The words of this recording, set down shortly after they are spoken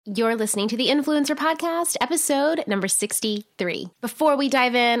You're listening to the Influencer Podcast, episode number 63. Before we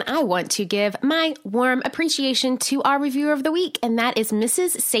dive in, I want to give my warm appreciation to our reviewer of the week, and that is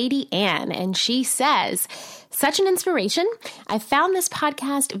Mrs. Sadie Ann. And she says, such an inspiration. I found this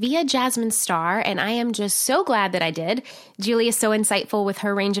podcast via Jasmine Star, and I am just so glad that I did. Julie is so insightful with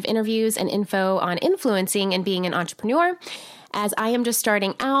her range of interviews and info on influencing and being an entrepreneur. As I am just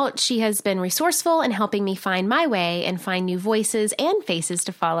starting out, she has been resourceful in helping me find my way and find new voices and faces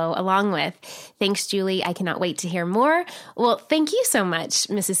to follow along with. Thanks, Julie. I cannot wait to hear more. Well, thank you so much,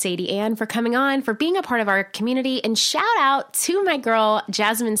 Mrs. Sadie Ann, for coming on, for being a part of our community, and shout out to my girl,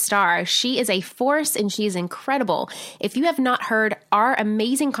 Jasmine Star. She is a force and she is incredible. If you have not heard our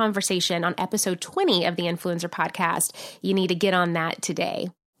amazing conversation on episode 20 of the Influencer Podcast, you need to get on that today.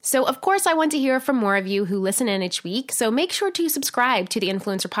 So, of course, I want to hear from more of you who listen in each week. So make sure to subscribe to the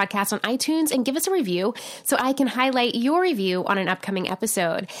Influencer Podcast on iTunes and give us a review so I can highlight your review on an upcoming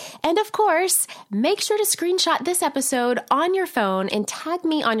episode. And of course, make sure to screenshot this episode on your phone and tag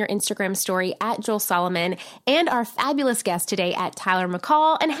me on your Instagram story at Joel Solomon and our fabulous guest today at Tyler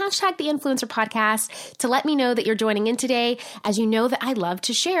McCall, and hashtag the Influencer Podcast to let me know that you're joining in today, as you know that I love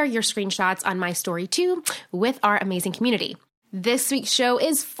to share your screenshots on my story too with our amazing community. This week's show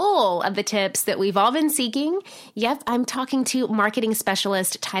is full of the tips that we've all been seeking. Yep, I'm talking to marketing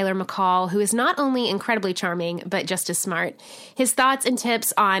specialist Tyler McCall, who is not only incredibly charming, but just as smart. His thoughts and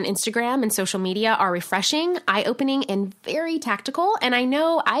tips on Instagram and social media are refreshing, eye-opening, and very tactical, and I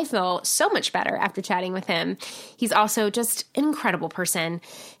know I feel so much better after chatting with him. He's also just an incredible person.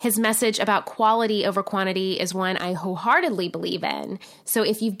 His message about quality over quantity is one I wholeheartedly believe in. So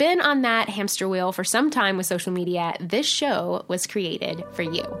if you've been on that hamster wheel for some time with social media, this show was created for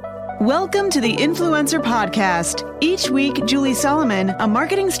you. Welcome to the Influencer Podcast. Each week, Julie Solomon, a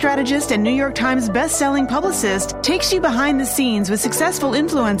marketing strategist and New York Times best-selling publicist, takes you behind the scenes with successful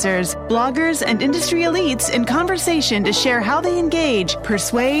influencers, bloggers, and industry elites in conversation to share how they engage,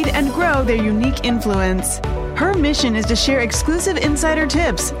 persuade, and grow their unique influence. Her mission is to share exclusive insider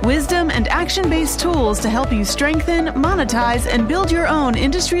tips, wisdom, and action-based tools to help you strengthen, monetize, and build your own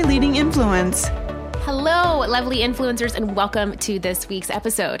industry-leading influence. Hello, lovely influencers, and welcome to this week's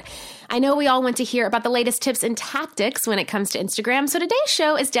episode. I know we all want to hear about the latest tips and tactics when it comes to Instagram, so today's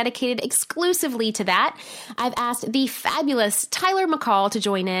show is dedicated exclusively to that. I've asked the fabulous Tyler McCall to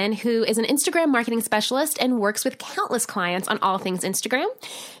join in, who is an Instagram marketing specialist and works with countless clients on all things Instagram.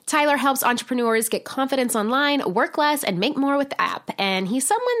 Tyler helps entrepreneurs get confidence online, work less, and make more with the app. And he's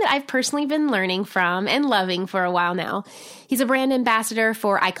someone that I've personally been learning from and loving for a while now. He's a brand ambassador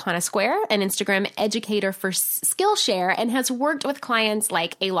for Iconosquare, an Instagram educator for Skillshare, and has worked with clients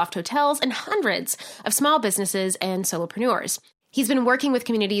like Aloft Hotels and hundreds of small businesses and solopreneurs. He's been working with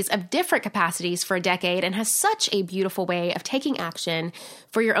communities of different capacities for a decade and has such a beautiful way of taking action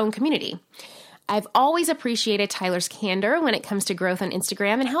for your own community. I've always appreciated Tyler's candor when it comes to growth on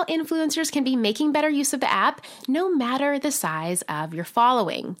Instagram and how influencers can be making better use of the app no matter the size of your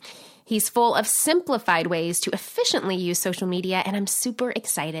following. He's full of simplified ways to efficiently use social media, and I'm super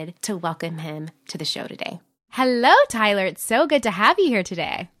excited to welcome him to the show today. Hello, Tyler. It's so good to have you here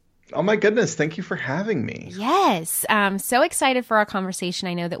today. Oh my goodness. Thank you for having me. Yes. So excited for our conversation.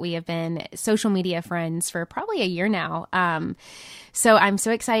 I know that we have been social media friends for probably a year now. So I'm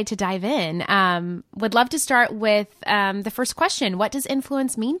so excited to dive in. Would love to start with the first question. What does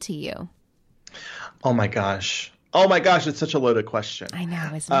influence mean to you? Oh my gosh. Oh my gosh. It's such a loaded question. I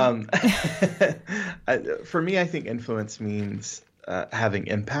know, isn't it? For me, I think influence means having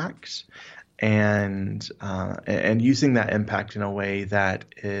impact and using that impact in a way that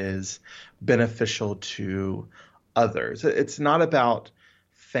is beneficial to others. It's not about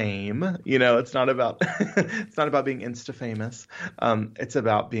fame, it's not about being Insta famous. It's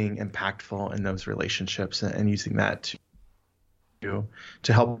about being impactful in those relationships and using that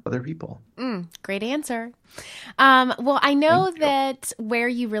to help other people. Great answer. Well, I know that where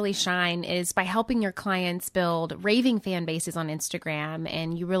you really shine is by helping your clients build raving fan bases on Instagram,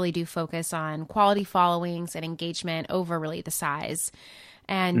 and you really do focus on quality followings and engagement over really the size.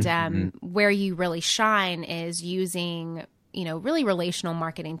 And where you really shine is using really relational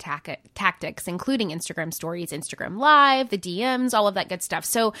marketing tactics, including Instagram stories, Instagram Live, the DMs, all of that good stuff.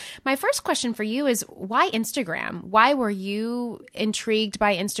 So my first question for you is, why Instagram? Why were you intrigued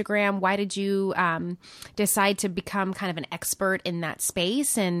by Instagram? Why did you decide to become kind of an expert in that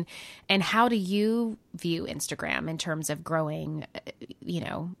space? And how do you view Instagram in terms of growing,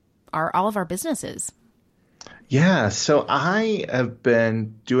 all of our businesses? Yeah, so I have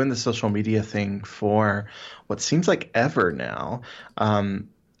been doing the social media thing for what seems like ever now, and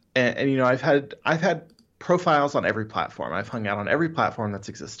I've had profiles on every platform. I've hung out on every platform that's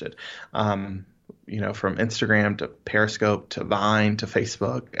existed. From Instagram to Periscope to Vine to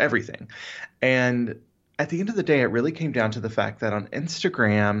Facebook, everything. And at the end of the day, it really came down to the fact that on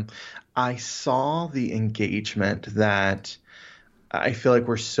Instagram, I saw the engagement that I feel like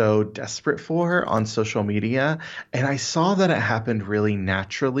we're so desperate for on social media. And I saw that it happened really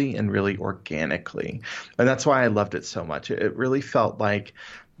naturally and really organically. And that's why I loved it so much. It really felt like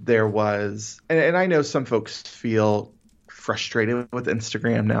there was, and I know some folks feel frustrated with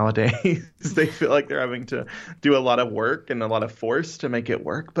Instagram nowadays. They feel like they're having to do a lot of work and a lot of force to make it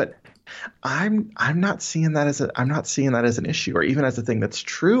work. But I'm not seeing that as an issue or even as a thing that's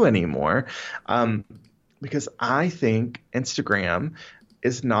true anymore. Because I think Instagram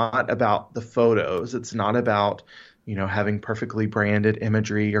is not about the photos. It's not about, having perfectly branded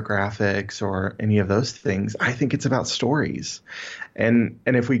imagery or graphics or any of those things. I think it's about stories. And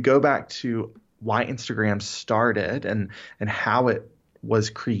if we go back to why Instagram started and how it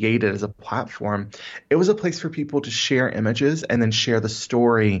was created as a platform, it was a place for people to share images and then share the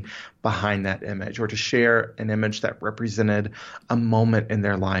story behind that image, or to share an image that represented a moment in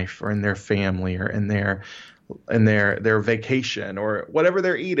their life or in their family or in their vacation or whatever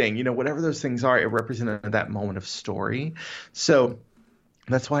they're eating, whatever those things are, it represented that moment of story. So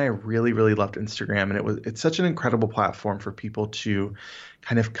that's why I really, really loved Instagram. And it's such an incredible platform for people to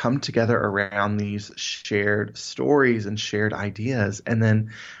kind of come together around these shared stories and shared ideas, and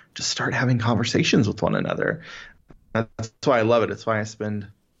then just start having conversations with one another. That's why I love it. It's why I spend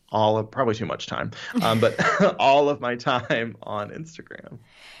probably too much time, but all of my time on Instagram.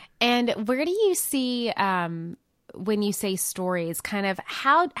 And where do you see, when you say stories, kind of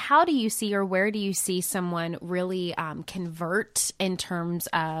how do you see, or where do you see someone really convert in terms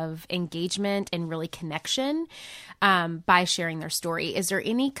of engagement and really connection by sharing their story? Is there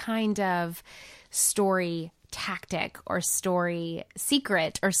any kind of story tactic or story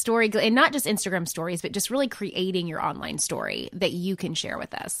secret or story, and not just Instagram stories, but just really creating your online story that you can share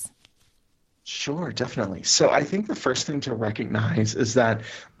with us? Sure, definitely. So I think the first thing to recognize is that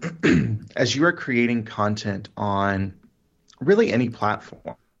as you are creating content on really any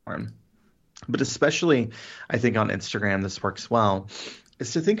platform, but especially I think on Instagram, this works well,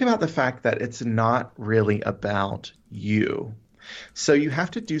 is to think about the fact that it's not really about you. So you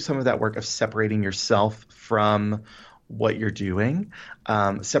have to do some of that work of separating yourself from what you're doing,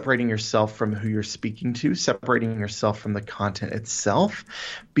 separating yourself from who you're speaking to, separating yourself from the content itself,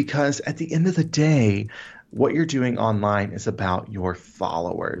 because at the end of the day, what you're doing online is about your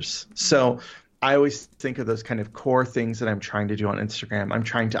followers. So I always think of those kind of core things that I'm trying to do on Instagram. I'm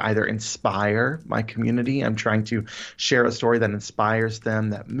trying to either inspire my community. I'm trying to share a story that inspires them,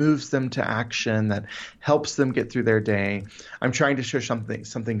 that moves them to action, that helps them get through their day. I'm trying to share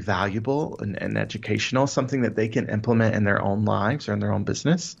something valuable and educational, something that they can implement in their own lives or in their own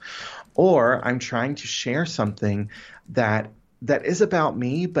business. Or I'm trying to share something that is about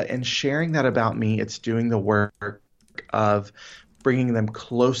me, but in sharing that about me, it's doing the work of bringing them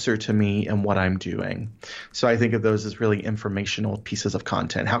closer to me and what I'm doing. So I think of those as really informational pieces of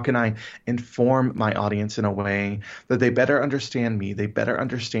content. How can I inform my audience in a way that they better understand me, they better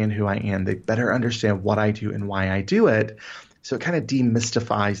understand who I am, they better understand what I do and why I do it? So it kind of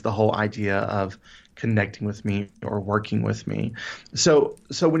demystifies the whole idea of connecting with me or working with me. So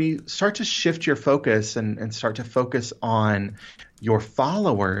when you start to shift your focus and start to focus on your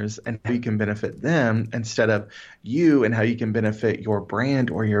followers and how you can benefit them instead of you and how you can benefit your brand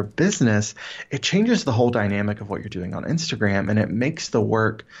or your business, it changes the whole dynamic of what you're doing on Instagram, and it makes the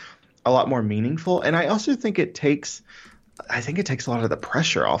work a lot more meaningful. And I also think it takes a lot of the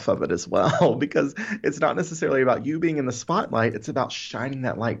pressure off of it as well, because it's not necessarily about you being in the spotlight. It's about shining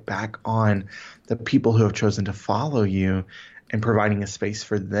that light back on the people who have chosen to follow you and providing a space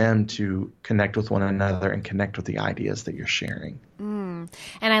for them to connect with one another and connect with the ideas that you're sharing.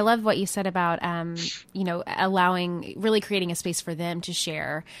 And I love what you said about, really creating a space for them to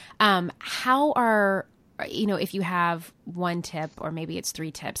share. If you have one tip, or maybe it's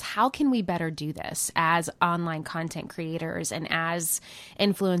 3 tips, how can we better do this as online content creators and as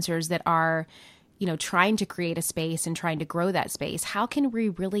influencers that are, trying to create a space and trying to grow that space? How can we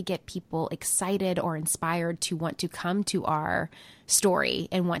really get people excited or inspired to want to come to our story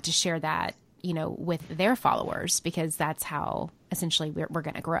and want to share that, with their followers? Because that's how essentially we're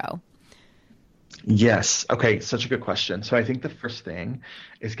going to grow. Yes. Okay. Such a good question. So I think the first thing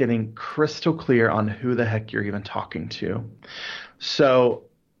is getting crystal clear on who the heck you're even talking to. So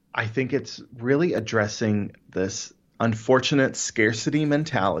I think it's really addressing this unfortunate scarcity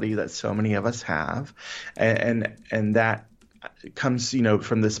mentality that so many of us have, and that comes,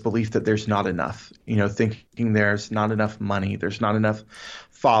 from this belief that there's not enough, thinking there's not enough money, there's not enough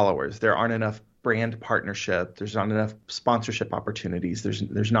followers, there aren't enough brand partnership, there's not enough sponsorship opportunities,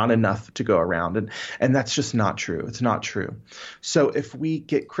 there's not enough to go around. And that's just not true. It's not true. So if we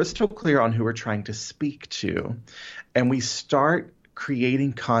get crystal clear on who we're trying to speak to, and we start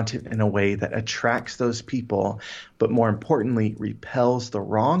creating content in a way that attracts those people, but more importantly, repels the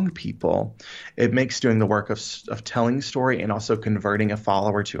wrong people, it makes doing the work of telling a story and also converting a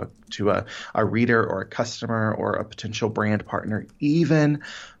follower to a reader or a customer or a potential brand partner even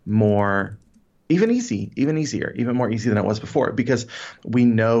more even easier, even more easy than it was before, because we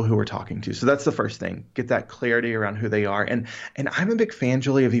know who we're talking to. So that's the first thing. Get that clarity around who they are. And I'm a big fan,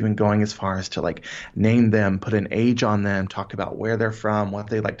 Julie, of even going as far as to like name them, put an age on them, talk about where they're from, what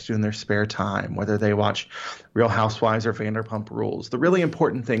they like to do in their spare time, whether they watch Real Housewives or Vanderpump Rules, the really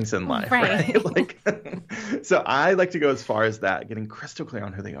important things in life, right? Like, so I like to go as far as that, getting crystal clear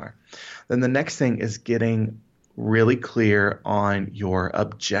on who they are. Then the next thing is getting really clear on your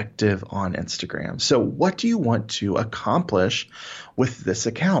objective on Instagram. So what do you want to accomplish with this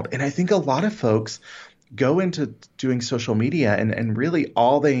account? And I think a lot of folks go into doing social media and really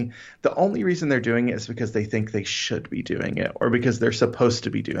the only reason they're doing it is because they think they should be doing it, or because they're supposed to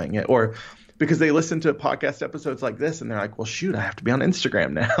be doing it, or because they listen to podcast episodes like this and they're like, well, shoot, I have to be on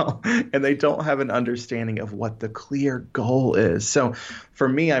Instagram now. And they don't have an understanding of what the clear goal is. So for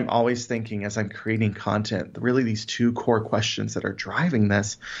me, I'm always thinking as I'm creating content, really these two core questions that are driving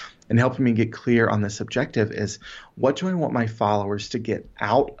this and helping me get clear on this objective is, what do I want my followers to get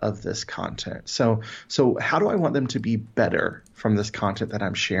out of this content? So how do I want them to be better from this content that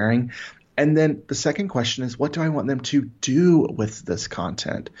I'm sharing? And then the second question is, what do I want them to do with this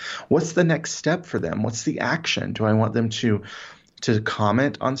content? What's the next step for them? What's the action? Do I want them to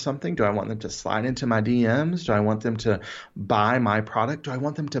comment on something? Do I want them to slide into my DMs? Do I want them to buy my product? Do I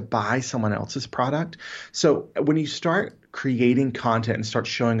want them to buy someone else's product? So when you start creating content and start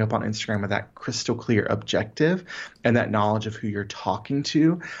showing up on Instagram with that crystal clear objective and that knowledge of who you're talking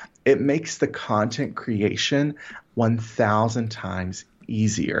to, it makes the content creation 1,000 times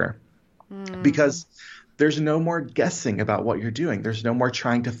easier. Because there's no more guessing about what you're doing. There's no more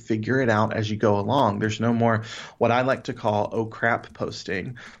trying to figure it out as you go along. There's no more what I like to call oh crap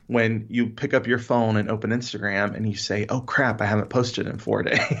posting, when you pick up your phone and open Instagram and you say, oh crap, I haven't posted in 4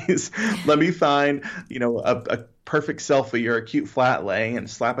 days. Let me find, a perfect selfie or a cute flat lay and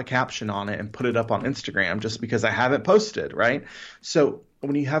slap a caption on it and put it up on Instagram just because I haven't posted, right? So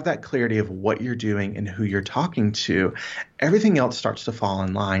when you have that clarity of what you're doing and who you're talking to, everything else starts to fall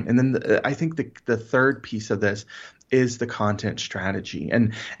in line. And then I think the third piece of this is the content strategy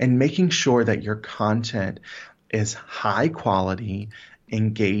and making sure that your content is high quality,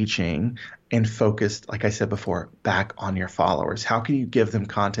 engaging, and focused, like I said before, back on your followers. How can you give them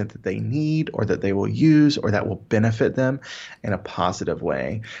content that they need or that they will use or that will benefit them in a positive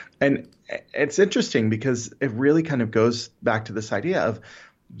way? And it's interesting because it really kind of goes back to this idea of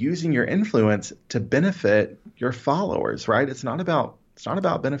using your influence to benefit your followers, right? It's not about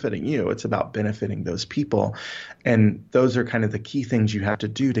benefiting you. It's about benefiting those people. And those are kind of the key things you have to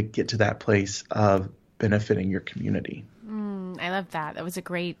do to get to that place of benefiting your community. I love that. That was a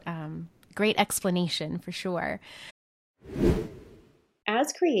great explanation for sure.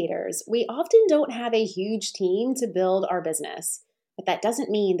 As creators, we often don't have a huge team to build our business, but that doesn't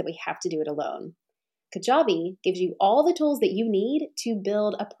mean that we have to do it alone. Kajabi gives you all the tools that you need to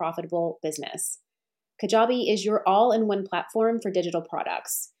build a profitable business. Kajabi is your all-in-one platform for digital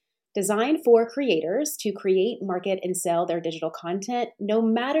products. Designed for creators to create, market, and sell their digital content, no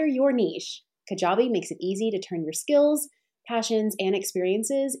matter your niche, Kajabi makes it easy to turn your skills, passions, and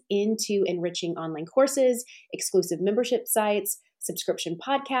experiences into enriching online courses, exclusive membership sites, subscription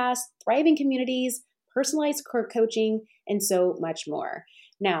podcasts, thriving communities, personalized coaching, and so much more.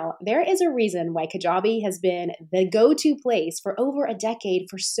 Now, there is a reason why Kajabi has been the go-to place for over a decade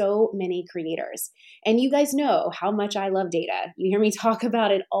for so many creators. And you guys know how much I love data. You hear me talk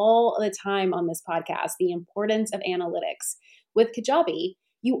about it all the time on this podcast, the importance of analytics. With Kajabi,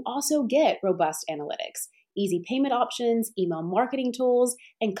 you also get robust analytics, easy payment options, email marketing tools,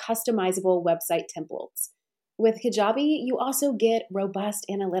 and customizable website templates. With Kajabi, you also get robust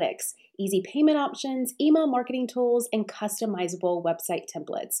analytics, easy payment options, email marketing tools, and customizable website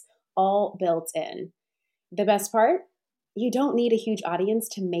templates, all built in. The best part? You don't need a huge audience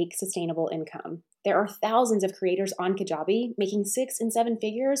to make sustainable income. There are thousands of creators on Kajabi making 6 and 7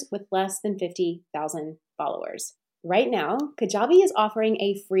 figures with less than 50,000 followers. Right now, Kajabi is offering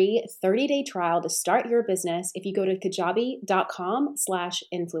a free 30-day trial to start your business if you go to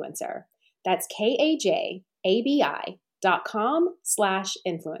kajabi.com/influencer. That's Kajabi.com/influencer.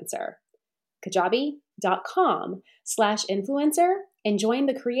 kajabi.com/influencer. kajabi.com/influencer and join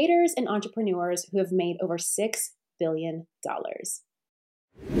the creators and entrepreneurs who have made over $6 billion.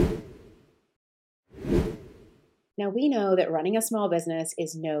 Now, we know that running a small business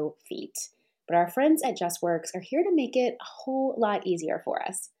is no feat, but our friends at JustWorks are here to make it a whole lot easier for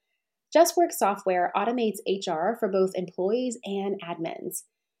us. JustWorks software automates HR for both employees and admins.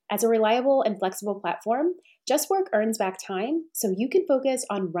 As a reliable and flexible platform, JustWorks earns back time so you can focus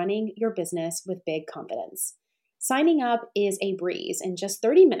on running your business with big confidence. Signing up is a breeze. In just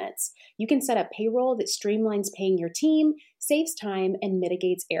 30 minutes, you can set up payroll that streamlines paying your team, saves time, and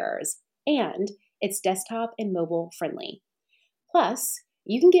mitigates errors. And it's desktop and mobile friendly. Plus,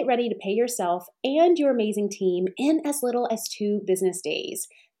 you can get ready to pay yourself and your amazing team in as little as 2 business days.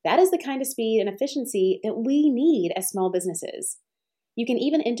 That is the kind of speed and efficiency that we need as small businesses. You can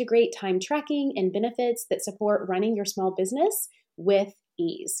even integrate time tracking and benefits that support running your small business with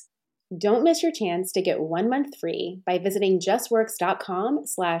ease. Don't miss your chance to get 1 month free by visiting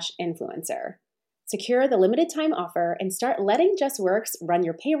justworks.com/influencer. Secure the limited time offer and start letting JustWorks run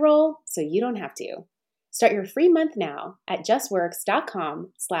your payroll so you don't have to. Start your free month now at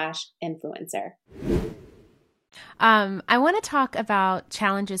justworks.com/influencer. I want to talk about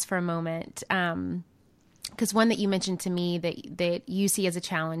challenges for a moment. Because one that you mentioned to me that you see as a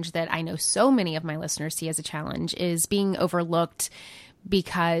challenge that I know so many of my listeners see as a challenge is being overlooked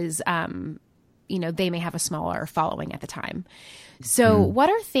because, they may have a smaller following at the time. So what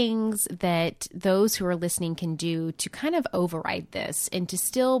are things that those who are listening can do to kind of override this and to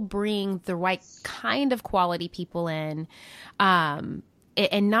still bring the right kind of quality people in, and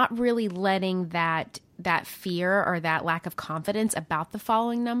not really letting that fear or that lack of confidence about the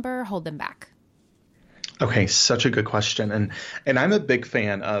following number hold them back? Okay, such a good question. And I'm a big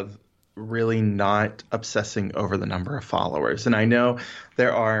fan of really not obsessing over the number of followers. And I know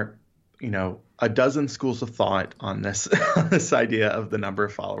there are, a dozen schools of thought on this, this idea of the number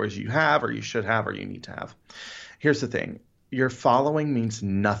of followers you have or you should have or you need to have. Here's the thing. Your following means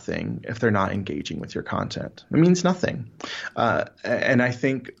nothing if they're not engaging with your content. It means nothing. And I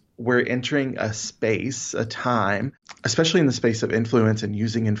think we're entering a space, a time, especially in the space of influence and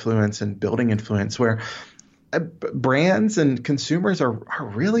using influence and building influence, where brands and consumers are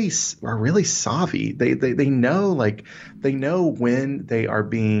really savvy. They know when they are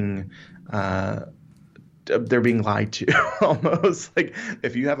being they're being lied to almost. Like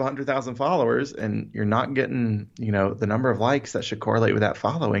if you have 100,000 followers and you're not getting, the number of likes that should correlate with that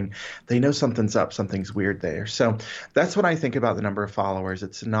following, they know something's up, something's weird there. So that's what I think about the number of followers.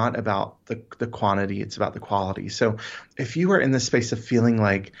 It's not about the quantity, it's about the quality. So if you are in the space of feeling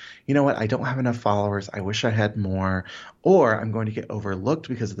like, I don't have enough followers, I wish I had more, or I'm going to get overlooked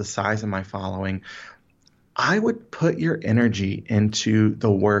because of the size of my following, I would put your energy into the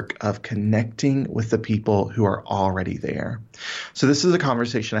work of connecting with the people who are already there. So this is a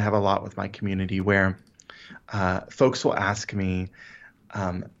conversation I have a lot with my community where folks will ask me,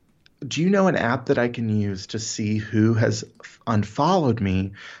 do you know an app that I can use to see who has unfollowed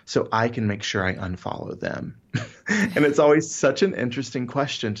me so I can make sure I unfollow them? And it's always such an interesting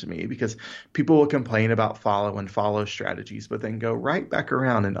question to me because people will complain about follow and follow strategies, but then go right back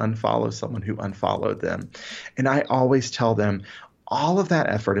around and unfollow someone who unfollowed them. And I always tell them, all of that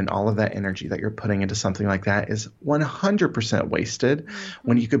effort and all of that energy that you're putting into something like that is 100% wasted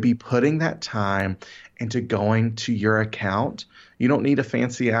when you could be putting that time into going to your account. You don't need a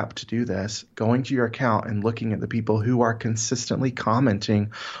fancy app to do this. Going to your account and looking at the people who are consistently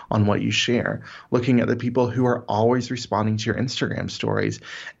commenting on what you share, looking at the people who are always responding to your Instagram stories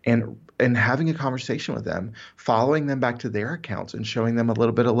and having a conversation with them, following them back to their accounts and showing them a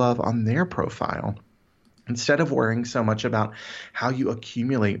little bit of love on their profile. Instead of worrying so much about how you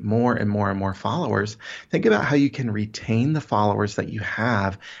accumulate more and more and more followers, think about how you can retain the followers that you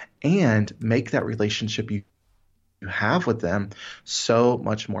have and make that relationship you have with them so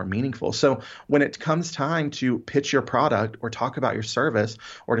much more meaningful. So when it comes time to pitch your product or talk about your service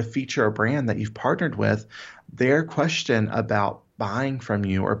or to feature a brand that you've partnered with, their question about buying from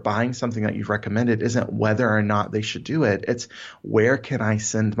you or buying something that you've recommended isn't whether or not they should do it. It's where can I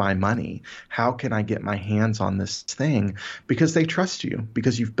send my money? How can I get my hands on this thing? Because they trust you,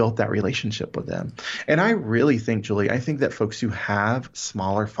 because you've built that relationship with them. And I really think, Julie, I think that folks who have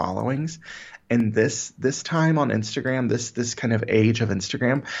smaller followings and this time on Instagram, this kind of age of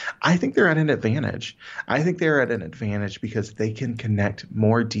Instagram, I think they're at an advantage. I think they're at an advantage because they can connect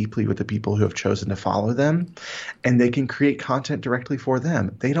more deeply with the people who have chosen to follow them, and they can create content directly for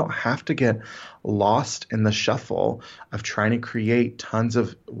them. They don't have to get lost in the shuffle of trying to create tons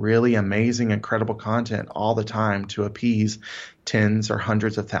of really amazing, incredible content all the time to appease tens or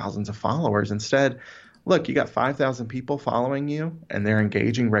hundreds of thousands of followers. Instead, look, you got 5,000 people following you and they're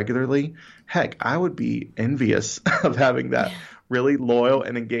engaging regularly. Heck, I would be envious of having that really loyal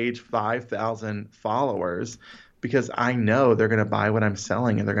and engaged 5,000 followers, because I know they're going to buy what I'm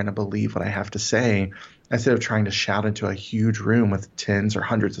selling and they're going to believe what I have to say, instead of trying to shout into a huge room with tens or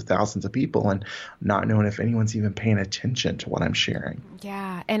hundreds of thousands of people and not knowing if anyone's even paying attention to what I'm sharing.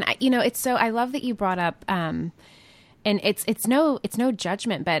 Yeah. And I love that you brought up, and it's no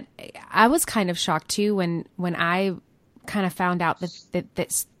judgment, but I was kind of shocked too when I kind of found out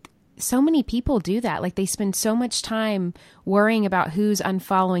that so many people do that. Like, they spend so much time worrying about who's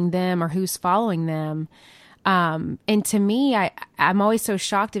unfollowing them or who's following them. And to me, I'm always so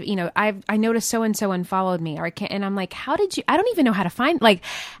shocked of, I noticed so-and-so unfollowed me, and I'm like, how did you, I don't even know how to find, like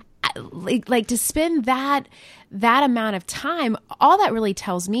to spend that amount of time. All that really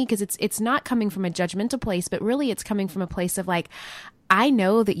tells me, because it's not coming from a judgmental place, but really it's coming from a place of like, I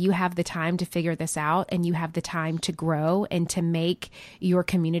know that you have the time to figure this out, and you have the time to grow and to make your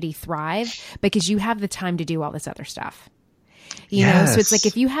community thrive, because you have the time to do all this other stuff. You know, so it's like,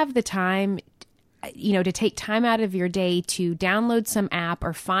 if you have the time, to take time out of your day to download some app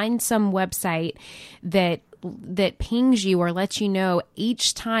or find some website that pings you or lets you know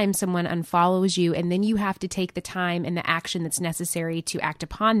each time someone unfollows you, and then you have to take the time and the action that's necessary to act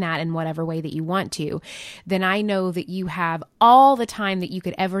upon that in whatever way that you want to, then I know that you have all the time that you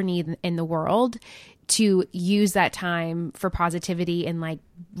could ever need in the world to use that time for positivity and like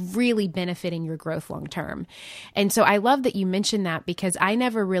really benefiting your growth long term. And so I love that you mentioned that, because I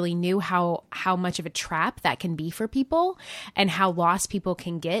never really knew how much of a trap that can be for people, and how lost people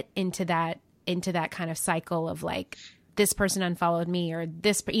can get into that kind of cycle of like, this person unfollowed me, or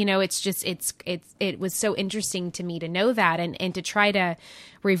this, it was so interesting to me to know that, and to try to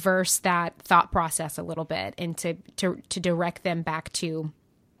reverse that thought process a little bit, and to direct them back to,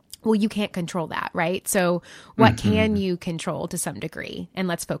 well, you can't control that, right? So what can you control to some degree? And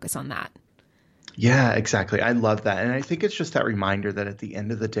let's focus on that. Yeah, exactly. I love that. And I think it's just that reminder that at the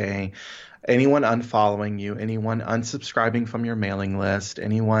end of the day, anyone unfollowing you, anyone unsubscribing from your mailing list,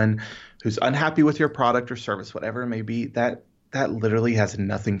 anyone who's unhappy with your product or service, whatever it may be, that literally has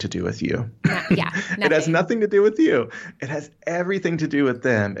nothing to do with you. Yeah, it has nothing to do with you. It has everything to do with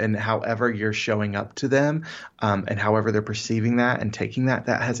them, and however you're showing up to them, and however they're perceiving that and taking that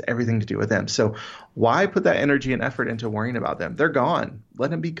has everything to do with them. So why put that energy and effort into worrying about them? They're gone. Let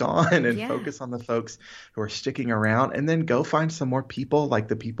them be gone, and focus on the folks who are sticking around, and then go find some more people, like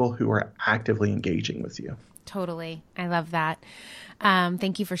the people who are actively engaging with you. Totally. I love that.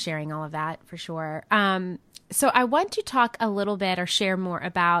 Thank you for sharing all of that, for sure. So I want to talk a little bit, or share more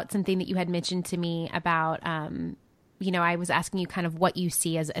about something that you had mentioned to me about, I was asking you kind of what you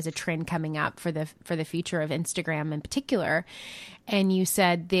see as a trend coming up for the future of Instagram in particular. And you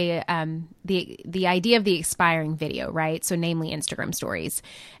said the idea of the expiring video, right? So namely Instagram stories,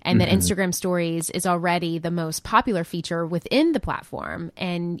 and that Instagram stories is already the most popular feature within the platform.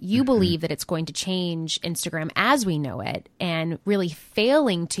 And you believe that it's going to change Instagram as we know it, and really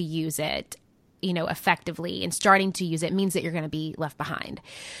failing to use it effectively and starting to use it means that you're going to be left behind.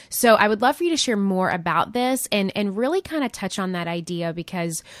 So I would love for you to share more about this and really kind of touch on that idea,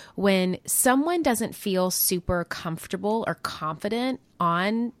 because when someone doesn't feel super comfortable or confident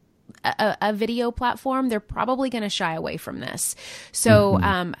on a video platform, they're probably going to shy away from this.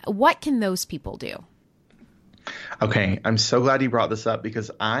 So what can those people do? Okay, I'm so glad you brought this up,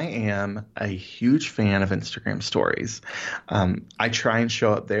 because I am a huge fan of Instagram stories. I try and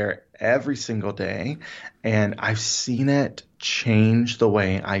show up there every single day, and I've seen it change the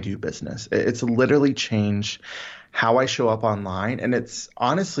way I do business. It's literally changed how I show up online, and it's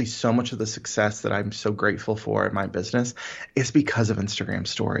honestly so much of the success that I'm so grateful for in my business is because of Instagram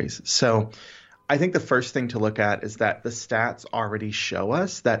stories. So I think the first thing to look at is that the stats already show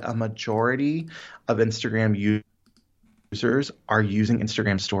us that a majority of Instagram users are using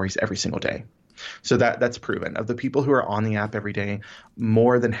Instagram stories every single day. So that's proven. Of the people who are on the app every day,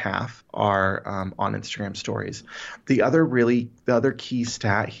 more than half are on Instagram stories. The other key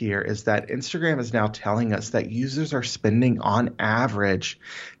stat here is that Instagram is now telling us that users are spending on average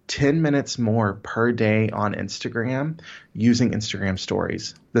 10 minutes more per day on Instagram using Instagram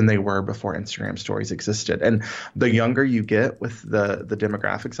stories than they were before Instagram stories existed. And the younger you get with the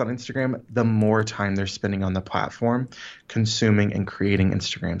demographics on Instagram, the more time they're spending on the platform consuming and creating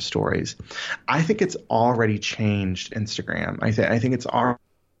Instagram stories. I think it's already changed Instagram. I think it's already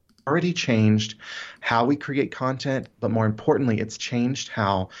already changed how we create content, but more importantly, it's changed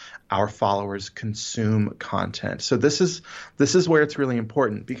how our followers consume content. So this is where it's really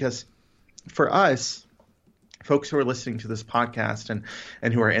important, because for us, folks who are listening to this podcast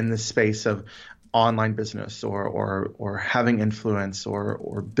and who are in this space of online business or having influence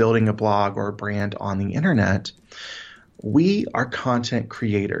or building a blog or a brand on the internet, we are content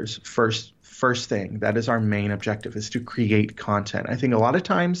creators. First thing, that is our main objective, is to create content. I think a lot of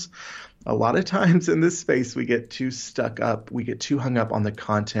times in this space, we get too hung up on the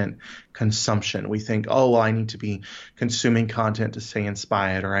content consumption. We think, oh, well, I need to be consuming content to stay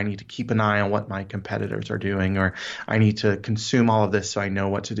inspired, or I need to keep an eye on what my competitors are doing, or I need to consume all of this so I know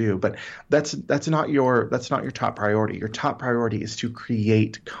what to do. But that's not your top priority. Your top priority is to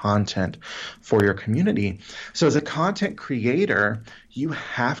create content for your community. So as a content creator, you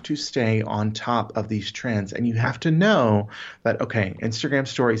have to stay on top of these trends, and you have to know that, okay, Instagram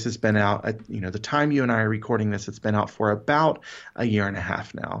Stories has been out at, the time you and I are recording this, it's been out for about a year and a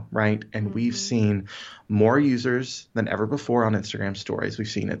half now, right? And we've seen more users than ever before on Instagram Stories. We've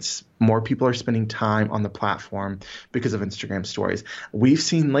seen more people are spending time on the platform because of Instagram Stories. We've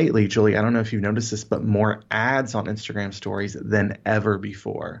seen lately, Julie, I don't know if you've noticed this, but more ads on Instagram Stories than ever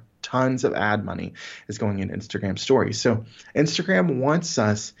before. Tons of ad money is going in Instagram Stories. So Instagram wants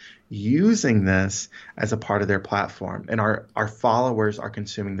us using this as a part of their platform, and our followers are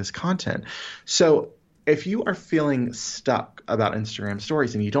consuming this content. So if you are feeling stuck about Instagram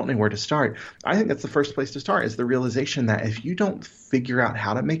Stories and you don't know where to start, I think that's the first place to start, is the realization that if you don't figure out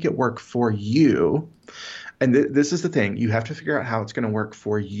how to make it work for you, and this is the thing, you have to figure out how it's going to work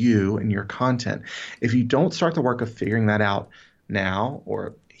for you and your content. If you don't start the work of figuring that out now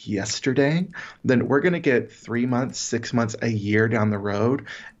or yesterday, then we're going to get 3 months, 6 months, a year down the road,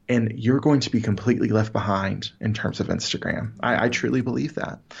 and you're going to be completely left behind in terms of Instagram. I truly believe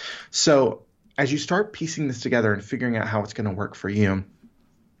that. So as you start piecing this together and figuring out how it's going to work for you,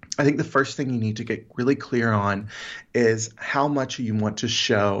 I think the first thing you need to get really clear on is how much you want to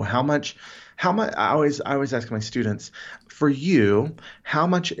show, how much I always ask my students, for you, how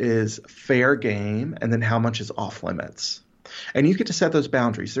much is fair game, and then how much is off limits? And you get to set those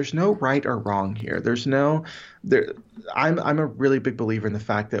boundaries. There's no right or wrong here. I'm a really big believer in the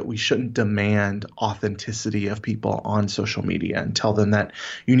fact that we shouldn't demand authenticity of people on social media and tell them that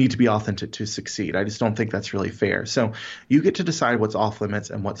you need to be authentic to succeed. I just don't think that's really fair. So you get to decide what's off limits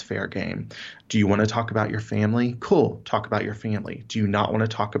and what's fair game. Do you want to talk about your family? Cool. Talk about your family. Do you not want to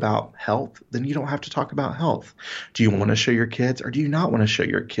talk about health? Then you don't have to talk about health. Do you want to show your kids, or do you not want to show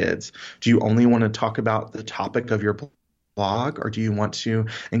your kids? Do you only want to talk about the topic of your blog, or do you want to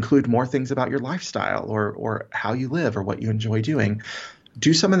include more things about your lifestyle or how you live or what you enjoy doing?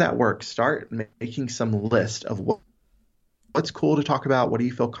 Do some of that work. Start making some list of what's cool to talk about. What do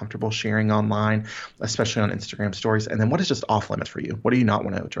you feel comfortable sharing online, especially on Instagram Stories? And then what is just off limits for you? What do you not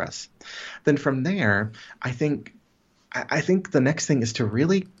want to address? Then from there, I think the next thing is to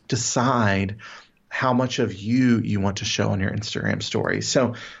really decide how much of you want to show on your Instagram Stories.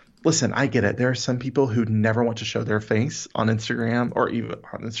 So listen, I get it. There are some people who never want to show their face on Instagram, or even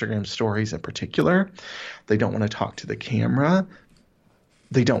on Instagram Stories in particular. They don't want to talk to the camera.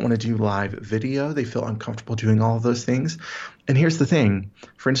 They don't want to do live video. They feel uncomfortable doing all of those things. And here's the thing.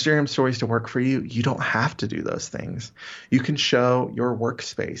 For Instagram Stories to work for you, you don't have to do those things. You can show your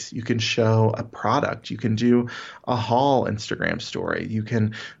workspace. You can show a product. You can do a haul Instagram story. You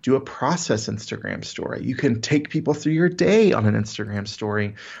can do a process Instagram story. You can take people through your day on an Instagram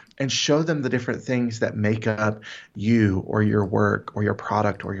story and show them the different things that make up you or your work or your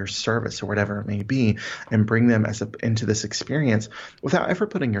product or your service or whatever it may be, and bring them into this experience without ever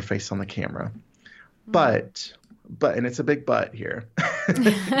putting your face on the camera. But, and it's a big but here,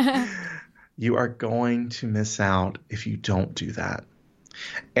 you are going to miss out if you don't do that.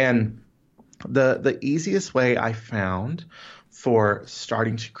 And the easiest way I found for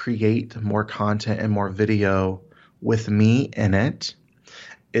starting to create more content and more video with me in it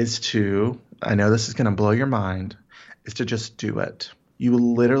is to, I know this is going to blow your mind, is to just do it. You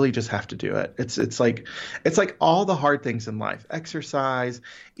literally just have to do it. It's like all the hard things in life: exercise,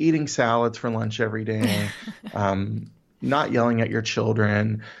 eating salads for lunch every day, not yelling at your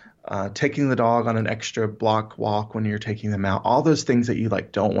children, taking the dog on an extra block walk when you're taking them out. All those things that you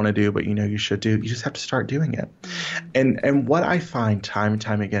don't want to do, but you know you should do. You just have to start doing it. And what I find time and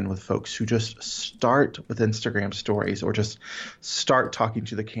time again with folks who just start with Instagram Stories, or just start talking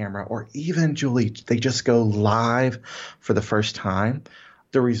to the camera, or even, Julie, they just go live for the first time,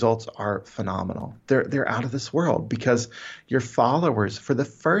 the results are phenomenal. They're out of this world because your followers, for the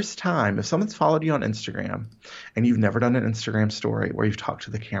first time, if someone's followed you on Instagram and you've never done an Instagram story where you've talked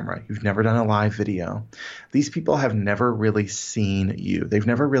to the camera, you've never done a live video, these people have never really seen you. They've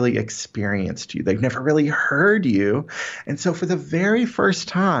never really experienced you. They've never really heard you. And so for the very first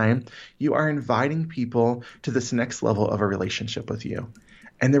time, you are inviting people to this next level of a relationship with you.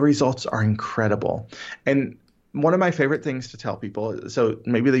 And the results are incredible. And one of my favorite things to tell people, so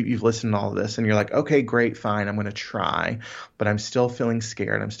maybe you've listened to all of this and you're like, okay, great, fine, I'm going to try, but I'm still feeling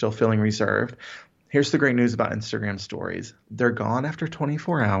scared. I'm still feeling reserved. Here's the great news about Instagram stories. They're gone after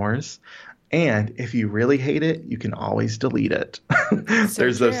 24 hours. And if you really hate it, you can always delete it.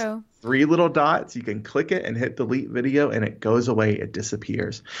 There's those 3 little dots. You can click it and hit delete video and it goes away. It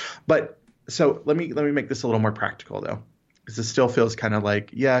disappears. But so let me make this a little more practical though, because it still feels kind of like,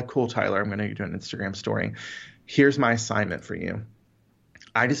 yeah, cool, Tyler, I'm going to do an Instagram story. Here's my assignment for you.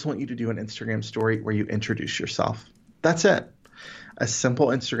 I just want you to do an Instagram story where you introduce yourself. That's it. A simple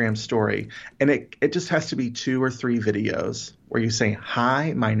Instagram story. And it just has to be 2 or 3 videos where you say,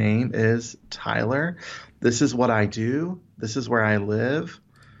 hi, my name is Tyler. This is what I do. This is where I live.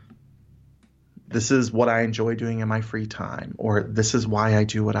 This is what I enjoy doing in my free time, or this is why I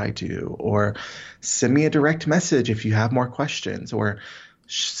do what I do, or send me a direct message if you have more questions, or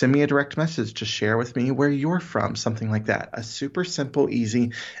send me a direct message to share with me where you're from, something like that. A super simple,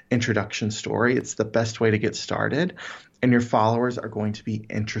 easy introduction story. It's the best way to get started, and your followers are going to be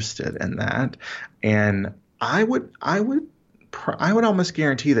interested in that. And I would almost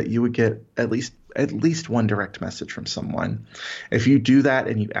guarantee that you would get at least one direct message from someone. If you do that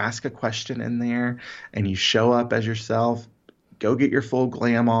and you ask a question in there and you show up as yourself, go get your full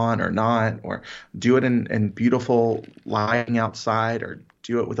glam on or not, or do it in beautiful lighting outside, or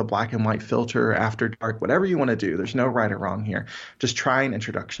do it with a black and white filter after dark, whatever you want to do. There's no right or wrong here. Just try an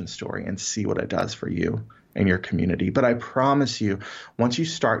introduction story and see what it does for you and your community. But I promise you, once you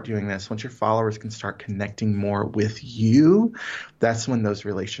start doing this, once your followers can start connecting more with you, that's when those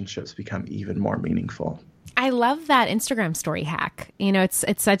relationships become even more meaningful. I love that Instagram story hack. You know, it's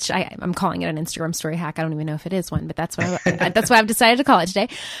such, I'm calling it an Instagram story hack. I don't even know if it is one, but that's what that's what I've decided to call it today.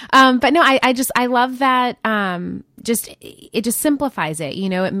 But no, I love that. It just simplifies it. You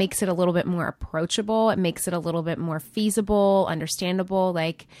know, it makes it a little bit more approachable. It makes it a little bit more feasible, understandable.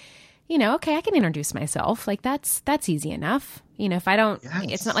 Like, you know, okay, I can introduce myself. Like that's easy enough. You know, if I don't,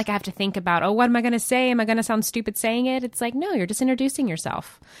 It's not like I have to think about, oh, what am I going to say? Am I going to sound stupid saying it? It's like, no, you're just introducing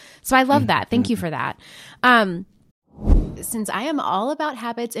yourself. So I love that. Thank you for that. Since I am all about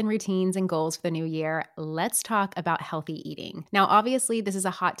habits and routines and goals for the new year, let's talk about healthy eating. Now, obviously, this is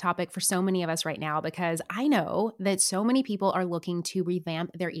a hot topic for so many of us right now because I know that so many people are looking to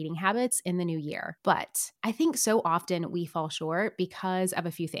revamp their eating habits in the new year. But I think so often we fall short because of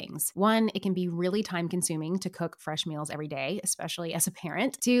a few things. 1, it can be really time consuming to cook fresh meals every day, especially as a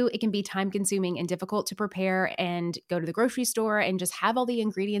parent. 2, it can be time consuming and difficult to prepare and go to the grocery store and just have all the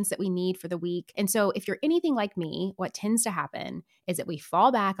ingredients that we need for the week. And so if you're anything like me, what tends to happen is that we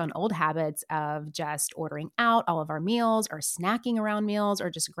fall back on old habits of just ordering out all of our meals or snacking around meals or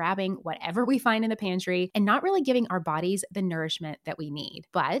just grabbing whatever we find in the pantry and not really giving our bodies the nourishment that we need.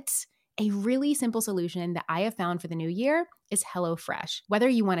 But a really simple solution that I have found for the new year is HelloFresh. Whether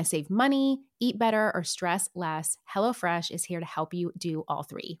you want to save money, eat better, or stress less, HelloFresh is here to help you do all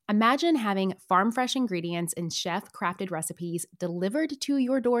 3. Imagine having farm-fresh ingredients and chef-crafted recipes delivered to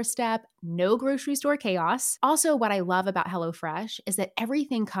your doorstep, no grocery store chaos. Also, what I love about HelloFresh is that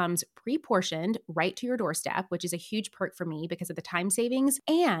everything comes pre-portioned right to your doorstep, which is a huge perk for me because of the time savings,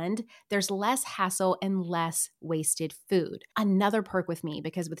 and there's less hassle and less wasted food. Another perk with me,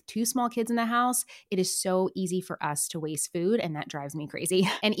 because with 2 small kids in the house, it is so easy for us to waste food, and that drives me crazy.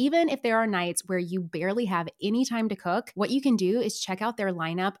 And even if there are nights where you barely have any time to cook, what you can do is check out their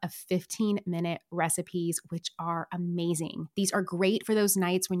lineup of 15-minute recipes, which are amazing. These are great for those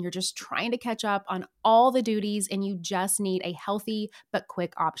nights when you're just trying to catch up on all the duties and you just need a healthy but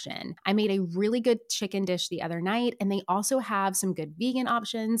quick option. I made a really good chicken dish the other night, and they also have some good vegan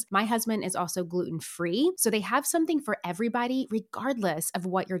options. My husband is also gluten-free, so they have something for everybody, regardless of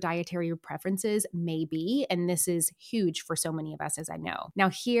what your dietary preferences may be. And this is huge for so many of us, as I know. Now,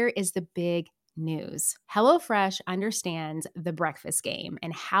 here is the big news. HelloFresh understands the breakfast game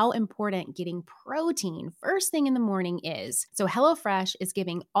and how important getting protein first thing in the morning is. So HelloFresh is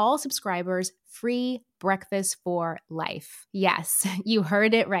giving all subscribers free breakfast for life. Yes, you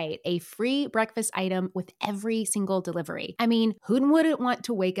heard it right. A free breakfast item with every single delivery. I mean, who wouldn't want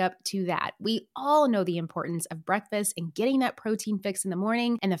to wake up to that? We all know the importance of breakfast and getting that protein fix in the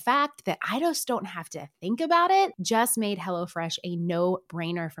morning. And the fact that I just don't have to think about it just made HelloFresh a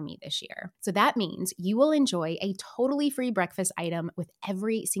no-brainer for me this year. So that means you will enjoy a totally free breakfast item with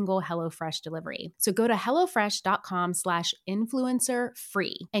every single HelloFresh delivery. So go to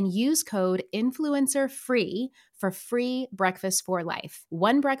HelloFresh.com/influencer-free and use code INFLUENCER-FREE for free breakfast for life.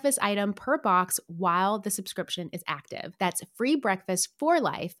 One breakfast item per box while the subscription is active. That's free breakfast for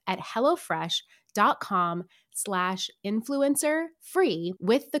life at HelloFresh.com/influencer-free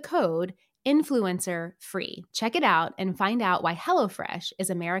with the code INFLUENCER-FREE. Check it out and find out why HelloFresh is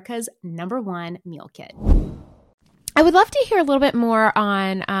America's #1 meal kit. I would love to hear a little bit more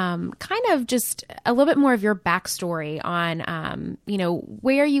on kind of just a little bit more of your backstory on,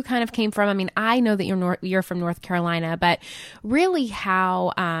 where you kind of came from. I mean, I know that you're from North Carolina, but really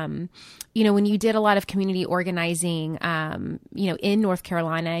how, when you did a lot of community organizing, in North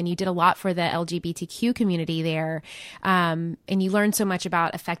Carolina, and you did a lot for the LGBTQ community there, and you learned so much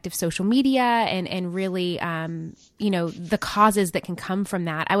about effective social media and really, the causes that can come from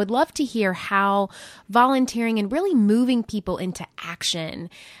that. I would love to hear how volunteering and really moving people into action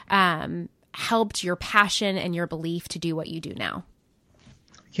helped your passion and your belief to do what you do now.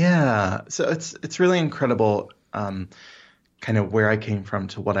 Yeah, so it's really incredible, kind of where I came from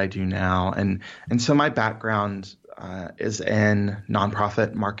to what I do now, and so my background is in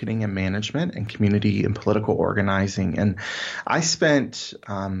nonprofit marketing and management and community and political organizing, and I spent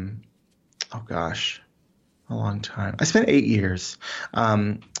a long time. I spent 8 years,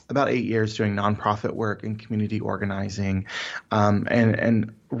 about 8 years doing nonprofit work and community organizing.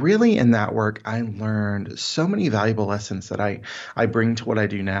 And really in that work, I learned so many valuable lessons that I bring to what I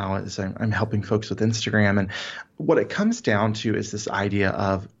do now as I'm helping folks with Instagram. And what it comes down to is this idea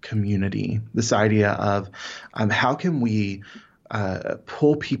of community, this idea of how can we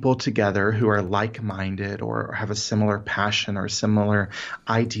pull people together who are like-minded or have a similar passion or similar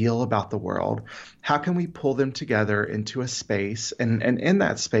ideal about the world. How can we pull them together into a space? And in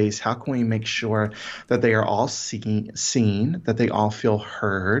that space, how can we make sure that they are all seen, that they all feel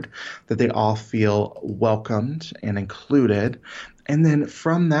heard, that they all feel welcomed and included? And then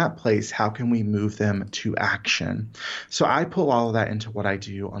from that place, how can we move them to action? So I pull all of that into what I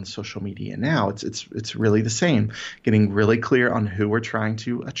do on social media now. It's really the same, getting really clear on who we're trying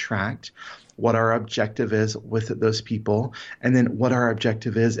to attract, what our objective is with those people, and then what our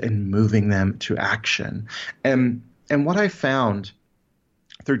objective is in moving them to action. And what I found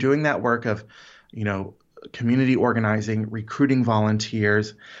through doing that work of, community organizing, recruiting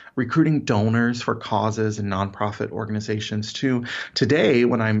volunteers, recruiting donors for causes and nonprofit organizations to today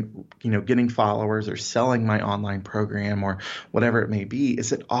when I'm, getting followers or selling my online program or whatever it may be,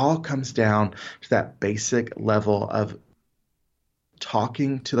 is it all comes down to that basic level of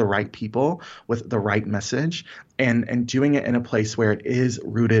talking to the right people with the right message and doing it in a place where it is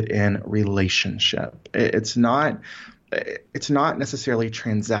rooted in relationship. It's not necessarily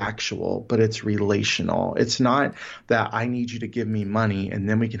transactional, but it's relational. It's not that I need you to give me money and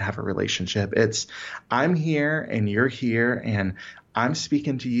then we can have a relationship. It's I'm here and you're here and I'm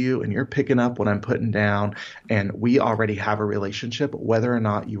speaking to you and you're picking up what I'm putting down and we already have a relationship, whether or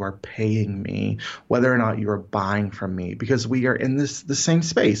not you are paying me, whether or not you are buying from me, because we are in the same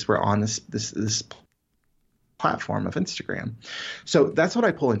space. We're on this platform of Instagram. So that's what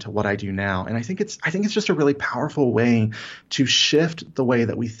I pull into what I do now. And I think it's just a really powerful way to shift the way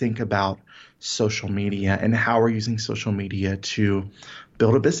that we think about social media and how we're using social media to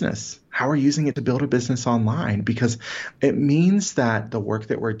build a business, how we're using it to build a business online, because it means that the work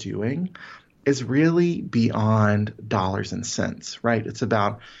that we're doing is really beyond dollars and cents, right? It's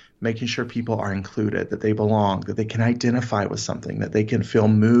about making sure people are included, that they belong, that they can identify with something, that they can feel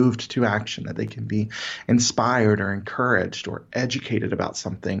moved to action, that they can be inspired or encouraged or educated about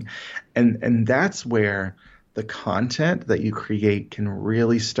something. And that's where the content that you create can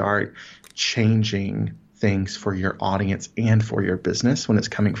really start changing things for your audience and for your business when it's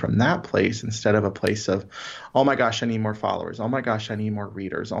coming from that place instead of a place of, oh my gosh, I need more followers. Oh my gosh, I need more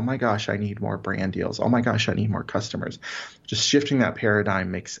readers. Oh my gosh, I need more brand deals. Oh my gosh, I need more customers. Just shifting that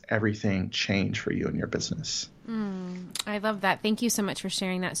paradigm makes everything change for you and your business. I love that. Thank you so much for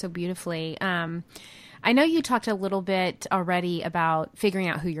sharing that so beautifully. I know you talked a little bit already about figuring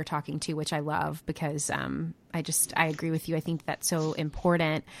out who you're talking to, which I love because I agree with you. I think that's so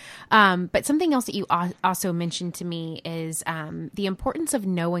important. But something else that you also mentioned to me is the importance of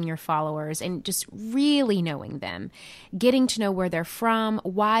knowing your followers and just really knowing them, getting to know where they're from,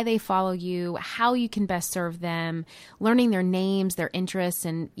 why they follow you, how you can best serve them, learning their names, their interests,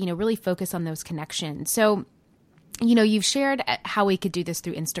 and, really focus on those connections. So, you've shared how we could do this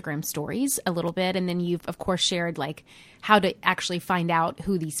through Instagram stories a little bit. And then you've, of course, shared like how to actually find out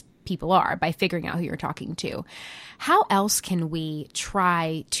who these people are by figuring out who you're talking to. How else can we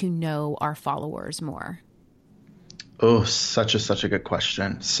try to know our followers more? Oh, such a good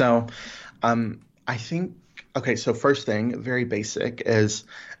question. So I think, okay, so first thing, very basic, is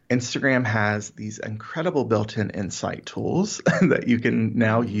Instagram has these incredible built-in insight tools that you can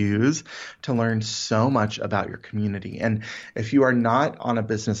now use to learn so much about your community. And if you are not on a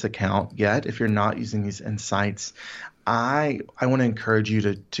business account yet, if you're not using these insights, I want to encourage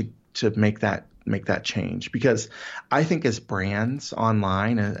you to make that change, because I think as brands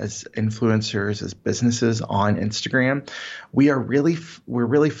online, as influencers, as businesses on Instagram, we're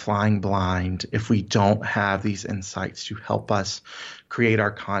really flying blind if we don't have these insights to help us create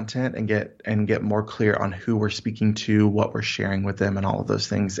our content and get more clear on who we're speaking to, what we're sharing with them, and all of those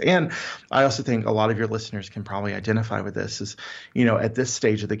things. And I also think a lot of your listeners can probably identify with this is, at this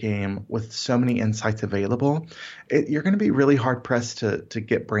stage of the game with so many insights available, you're going to be really hard pressed to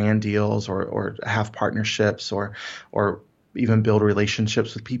get brand deals or have partnerships or even build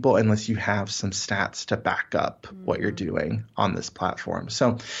relationships with people unless you have some stats to back up what you're doing on this platform.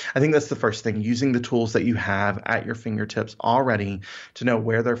 So I think that's the first thing, using the tools that you have at your fingertips already to know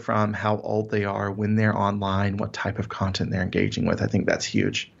where they're from, how old they are, when they're online, what type of content they're engaging with. I think that's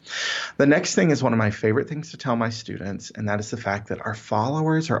huge. The next thing is one of my favorite things to tell my students, and that is the fact that our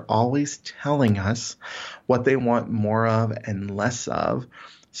followers are always telling us what they want more of and less of.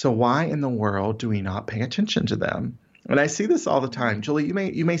 So why in the world do we not pay attention to them? And I see this all the time. Julie,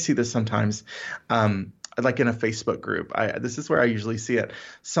 you may see this sometimes, like in a Facebook group. This is where I usually see it.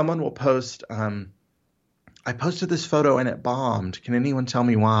 Someone will post, I posted this photo and it bombed. Can anyone tell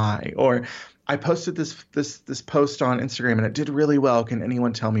me why? Or I posted this post on Instagram and it did really well. Can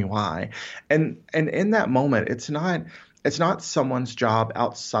anyone tell me why? And in that moment, it's not someone's job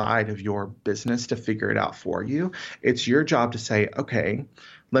outside of your business to figure it out for you. It's your job to say, okay,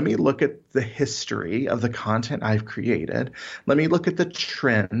 let me look at the history of the content I've created. Let me look at the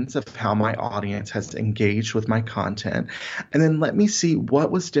trends of how my audience has engaged with my content. And then let me see what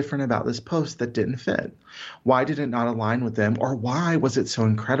was different about this post that didn't fit. Why did it not align with them? Or why was it so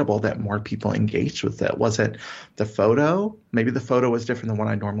incredible that more people engaged with it? Was it the photo? Maybe the photo was different than what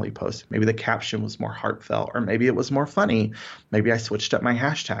I normally post. Maybe the caption was more heartfelt, or maybe it was more funny. Maybe I switched up my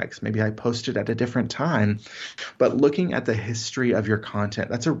hashtags. Maybe I posted at a different time. But looking at the history of your content,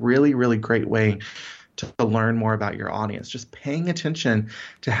 that's a really, really great way to learn more about your audience. Just paying attention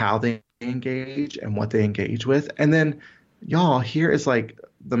to how they engage and what they engage with. And then, y'all, here is like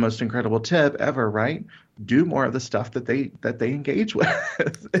the most incredible tip ever, right? Do more of the stuff that they engage with.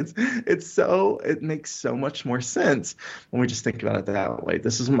 It makes so much more sense when we just think about it that way.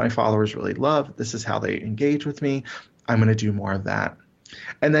 This is what my followers really love. This is how they engage with me. I'm going to do more of that.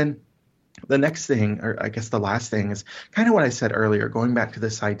 And then the next thing, or I guess the last thing, is kind of what I said earlier, going back to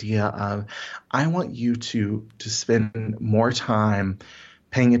this idea of I want you to spend more time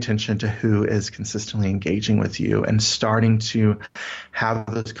paying attention to who is consistently engaging with you and starting to have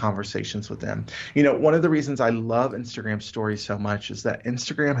those conversations with them. One of the reasons I love Instagram stories so much is that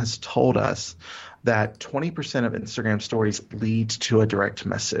Instagram has told us that 20% of Instagram stories lead to a direct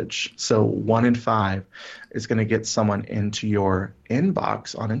message. So 1 in 5 is going to get someone into your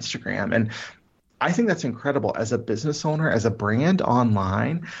inbox on Instagram. And I think that's incredible. As a business owner, as a brand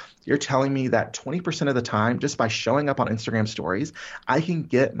online, you're telling me that 20% of the time, just by showing up on Instagram stories, I can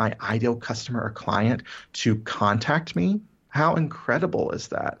get my ideal customer or client to contact me. How incredible is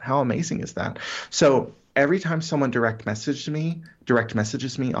that? How amazing is that? So every time someone direct messages me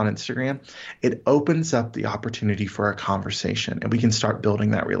on Instagram, it opens up the opportunity for a conversation, and we can start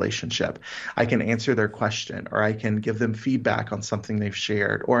building that relationship. I can answer their question, or I can give them feedback on something they've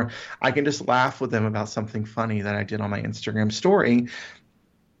shared, or I can just laugh with them about something funny that I did on my Instagram story.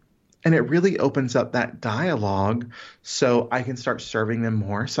 And it really opens up that dialogue so I can start serving them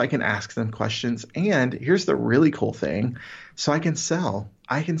more, so I can ask them questions. And here's the really cool thing. So I can sell.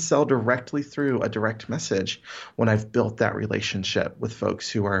 I can sell directly through a direct message when I've built that relationship with folks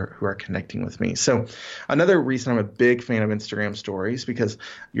who are connecting with me. So another reason I'm a big fan of Instagram stories, because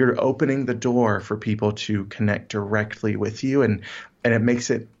you're opening the door for people to connect directly with you, and it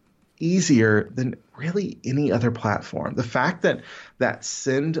makes it easier than really any other platform. The fact that that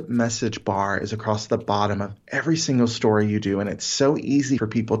send message bar is across the bottom of every single story you do, and it's so easy for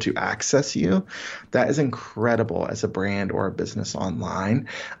people to access you, that is incredible as a brand or a business online.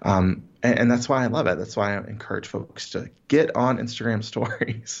 And that's why I love it. That's why I encourage folks to get on Instagram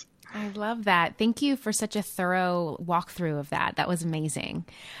stories. I love that. Thank you for such a thorough walkthrough of that. That was amazing.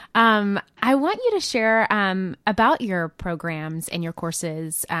 I want you to share about your programs and your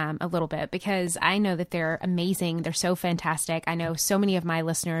courses a little bit, because I know that they're amazing. They're so fantastic. I know so many of my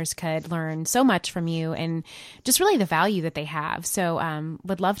listeners could learn so much from you and just really the value that they have. So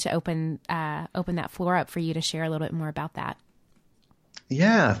would love to open that floor up for you to share a little bit more about that.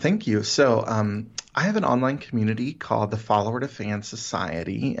 Yeah, thank you. So I have an online community called the Follower to Fan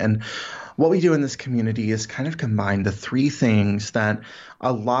Society. And what we do in this community is kind of combine the three things that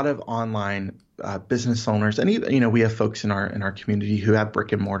a lot of online business owners, and even, we have folks in our community who have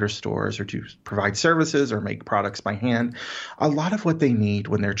brick and mortar stores or to provide services or make products by hand. A lot of what they need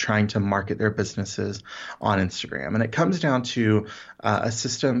when they're trying to market their businesses on Instagram, and it comes down to a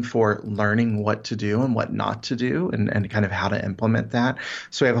system for learning what to do and what not to do, and kind of how to implement that.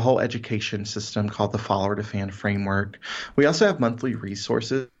 So we have a whole education system called the Follower to Fan framework. We also have monthly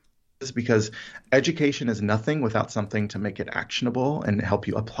resources, because education is nothing without something to make it actionable and help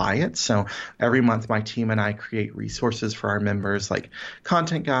you apply it. So every month, my team and I create resources for our members, like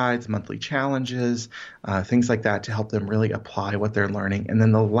content guides, monthly challenges, things like that, to help them really apply what they're learning. And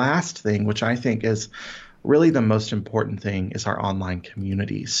then the last thing, which I think is really the most important thing, is our online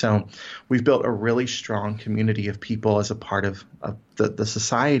community. So we've built a really strong community of people as a part of the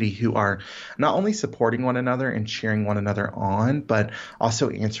society who are not only supporting one another and cheering one another on, but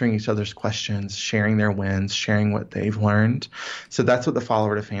also answering each other's questions, sharing their wins, sharing what they've learned. So that's what the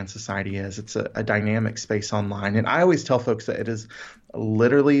Follower to Fan Society is. It's a dynamic space online. And I always tell folks that it is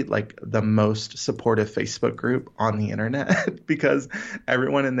literally like the most supportive Facebook group on the internet, because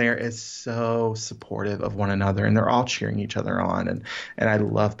everyone in there is so supportive of one another and they're all cheering each other on. And I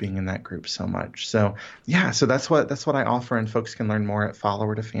love being in that group so much. So yeah, so that's what I offer, and folks can learn more at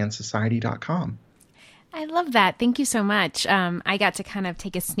followersociety.com. I love that. Thank you so much. I got to kind of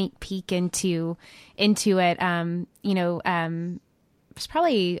take a sneak peek into it. It was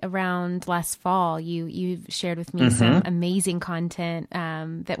probably around last fall. You shared with me some amazing content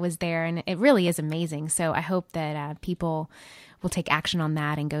that was there, and it really is amazing. So I hope that people will take action on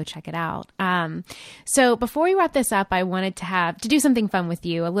that and go check it out. So before we wrap this up, I wanted to do something fun with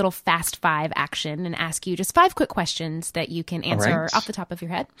you, a little fast 5 action, and ask you just 5 quick questions that you can answer off the top of your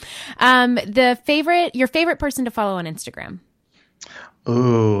head. Your favorite person to follow on Instagram?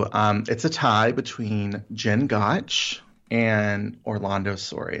 Ooh, it's a tie between Jen Gotch and Orlando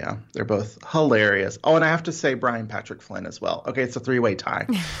Soria. They're both hilarious. Oh, and I have to say Brian Patrick Flynn as well. Okay, it's a 3-way tie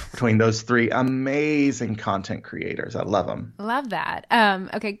between those 3 amazing content creators. I love them. Love that.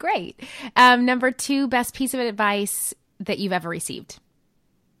 Okay, great. Number 2, best piece of advice that you've ever received?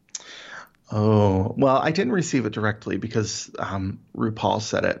 Oh, well, I didn't receive it directly because RuPaul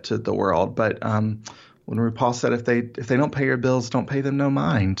said it to the world, but when RuPaul said, if they don't pay your bills, don't pay them no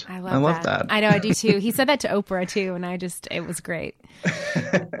mind. I love that. I know, I do too. He said that to Oprah too, and it was great.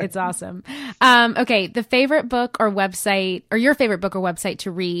 It's awesome. Okay, the favorite book or website, or your favorite book or website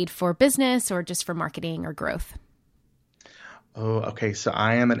to read for business or just for marketing or growth? Oh, okay. So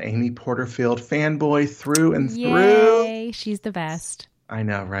I am an Amy Porterfield fanboy through and through. Yay, she's the best. I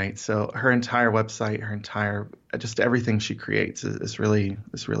know, right? So her entire website, just everything she creates is really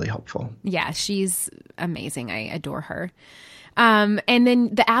helpful. Yeah, she's amazing. I adore her. And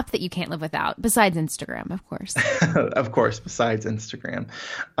then the app that you can't live without, besides Instagram, of course. Of course, besides Instagram.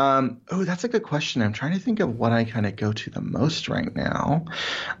 Oh, that's a good question. I'm trying to think of what I kind of go to the most right now.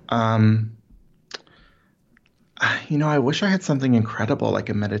 I wish I had something incredible like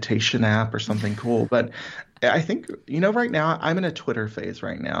a meditation app or something cool, but I think, right now I'm in a Twitter phase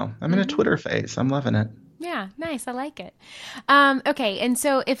right now. I'm loving it. Yeah, nice. I like it. Okay. And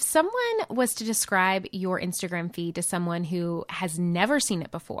so if someone was to describe your Instagram feed to someone who has never seen it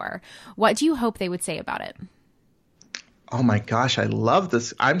before, what do you hope they would say about it? Oh my gosh, I love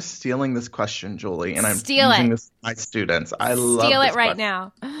this. I'm stealing this question, Julie, and I'm using this with my students. I love Steal this it right question.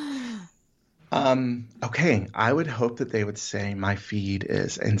 now. Okay, I would hope that they would say my feed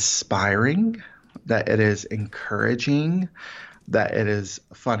is inspiring, that it is encouraging, that it is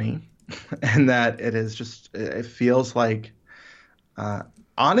funny, and that it feels like,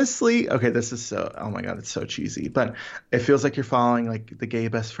 honestly, okay, this is oh my God, it's so cheesy, but it feels like you're following like the gay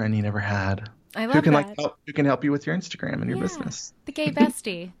best friend you never had. I love that. Who can help you with your Instagram and your business. The gay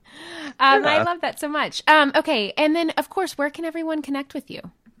bestie. I love that so much. Okay, and then of course, where can everyone connect with you?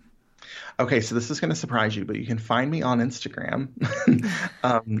 Okay, so this is going to surprise you, but you can find me on Instagram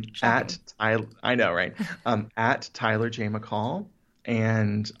at I know, right? At Tyler J. McCall,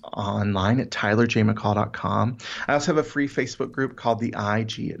 and online at tylerjmccall.com. I also have a free Facebook group called the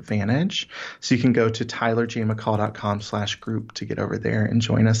IG Advantage. So you can go to tylerjmccall.com/group to get over there and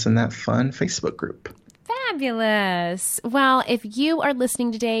join us in that fun Facebook group. Fabulous. Well, if you are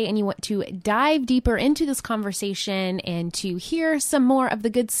listening today and you want to dive deeper into this conversation and to hear some more of the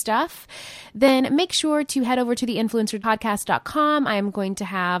good stuff, then make sure to head over to theinfluencerpodcast.com. I am going to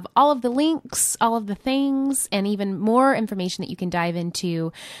have all of the links, all of the things, and even more information that you can dive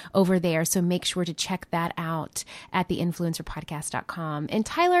into over there. So make sure to check that out at theinfluencerpodcast.com. And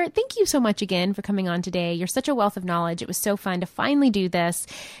Tyler, thank you so much again for coming on today. You're such a wealth of knowledge. It was so fun to finally do this.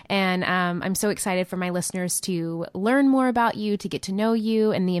 And I'm so excited for my listeners to learn more about you, to get to know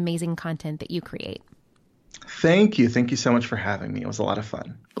you and the amazing content that you create. Thank you. Thank you so much for having me. It was a lot of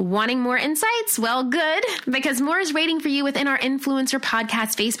fun. Wanting more insights? Well, good, because more is waiting for you within our Influencer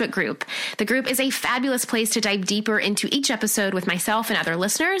Podcast Facebook group. The group is a fabulous place to dive deeper into each episode with myself and other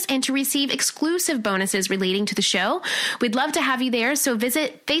listeners and to receive exclusive bonuses relating to the show. We'd love to have you there, so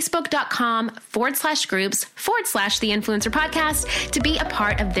visit facebook.com/groups/The Influencer Podcast to be a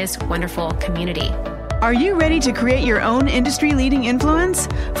part of this wonderful community. Are you ready to create your own industry-leading influence?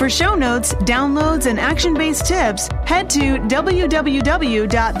 For show notes, downloads, and action-based tips, head to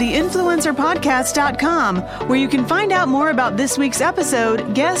www.theinfluencerpodcast.com, where you can find out more about this week's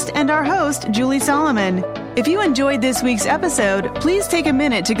episode, guest, and our host, Julie Solomon. If you enjoyed this week's episode, please take a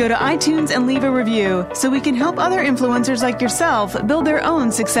minute to go to iTunes and leave a review so we can help other influencers like yourself build their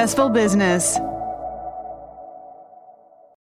own successful business.